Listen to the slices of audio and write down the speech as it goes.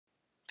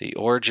The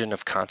Origin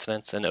of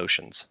Continents and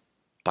Oceans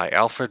by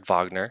Alfred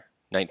Wegener,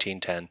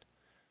 1910.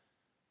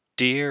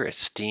 Dear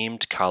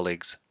esteemed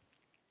colleagues,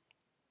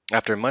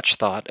 after much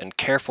thought and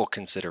careful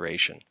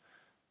consideration,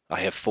 I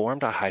have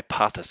formed a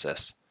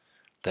hypothesis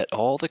that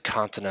all the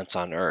continents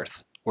on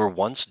Earth were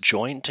once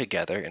joined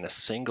together in a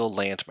single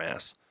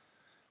landmass.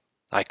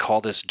 I call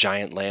this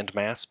giant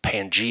landmass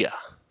Pangaea.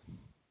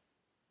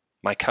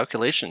 My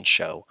calculations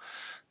show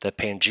that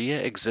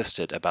Pangaea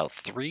existed about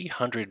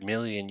 300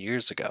 million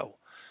years ago,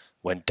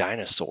 when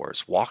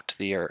dinosaurs walked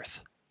the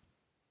earth.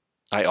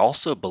 I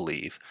also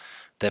believe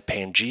that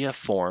Pangaea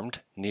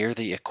formed near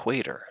the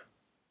equator.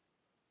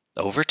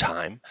 Over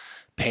time,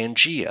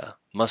 Pangaea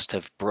must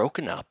have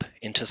broken up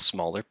into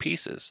smaller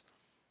pieces.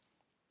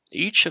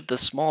 Each of the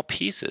small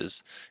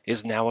pieces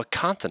is now a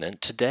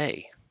continent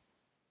today.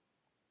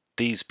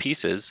 These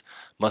pieces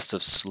must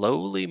have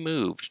slowly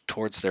moved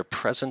towards their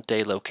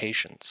present-day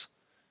locations.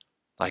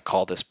 I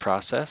call this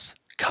process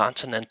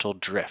continental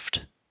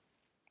drift.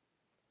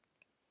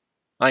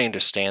 I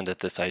understand that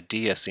this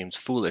idea seems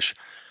foolish.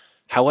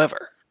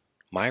 However,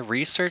 my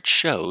research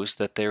shows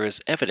that there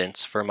is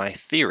evidence for my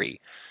theory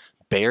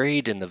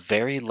buried in the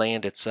very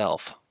land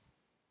itself.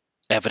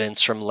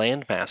 Evidence from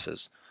land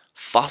masses,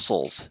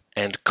 fossils,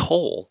 and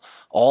coal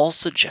all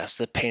suggest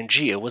that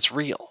Pangaea was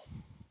real.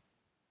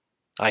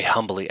 I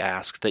humbly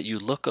ask that you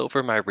look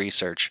over my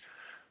research,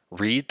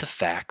 read the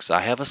facts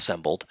I have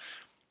assembled,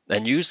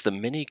 and use the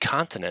many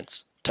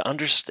continents to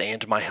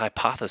understand my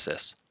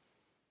hypothesis.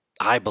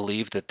 I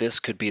believe that this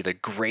could be the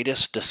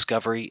greatest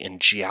discovery in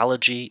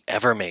geology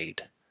ever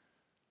made.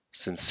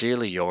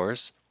 Sincerely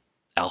yours,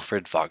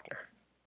 Alfred Wegener.